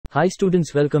Hi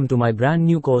students, welcome to my brand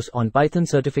new course on Python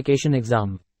certification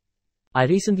exam. I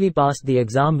recently passed the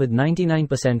exam with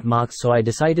 99% marks, so I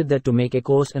decided that to make a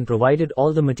course and provided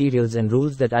all the materials and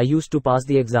rules that I used to pass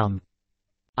the exam.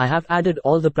 I have added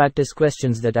all the practice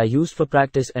questions that I used for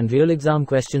practice and real exam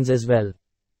questions as well.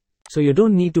 So you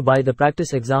don't need to buy the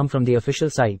practice exam from the official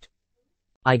site.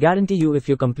 I guarantee you, if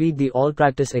you complete the all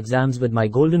practice exams with my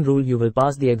golden rule, you will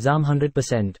pass the exam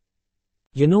 100%.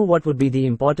 You know what would be the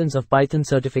importance of Python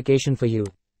certification for you.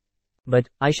 But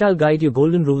I shall guide you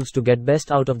golden rules to get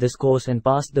best out of this course and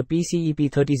pass the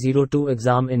PCEP 3002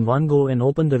 exam in one go and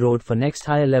open the road for next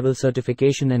higher level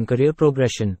certification and career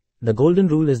progression. The golden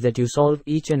rule is that you solve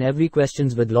each and every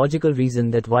questions with logical reason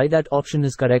that why that option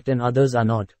is correct and others are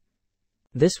not.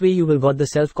 This way you will got the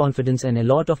self-confidence and a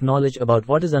lot of knowledge about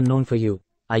what is unknown for you.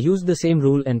 I used the same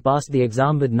rule and passed the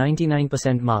exam with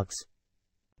 99% marks.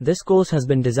 This course has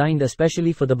been designed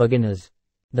especially for the beginners.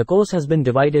 The course has been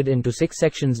divided into 6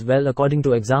 sections according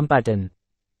to exam pattern.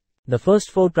 The first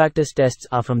 4 practice tests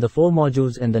are from the 4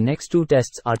 modules and the next 2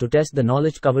 tests are to test the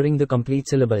knowledge covering the complete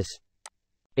syllabus.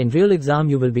 In real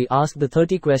exam you will be asked the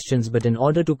 30 questions, but in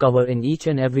order to cover in each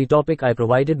and every topic I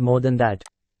provided more than that.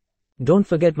 Don't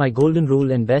forget my golden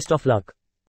rule and best of luck.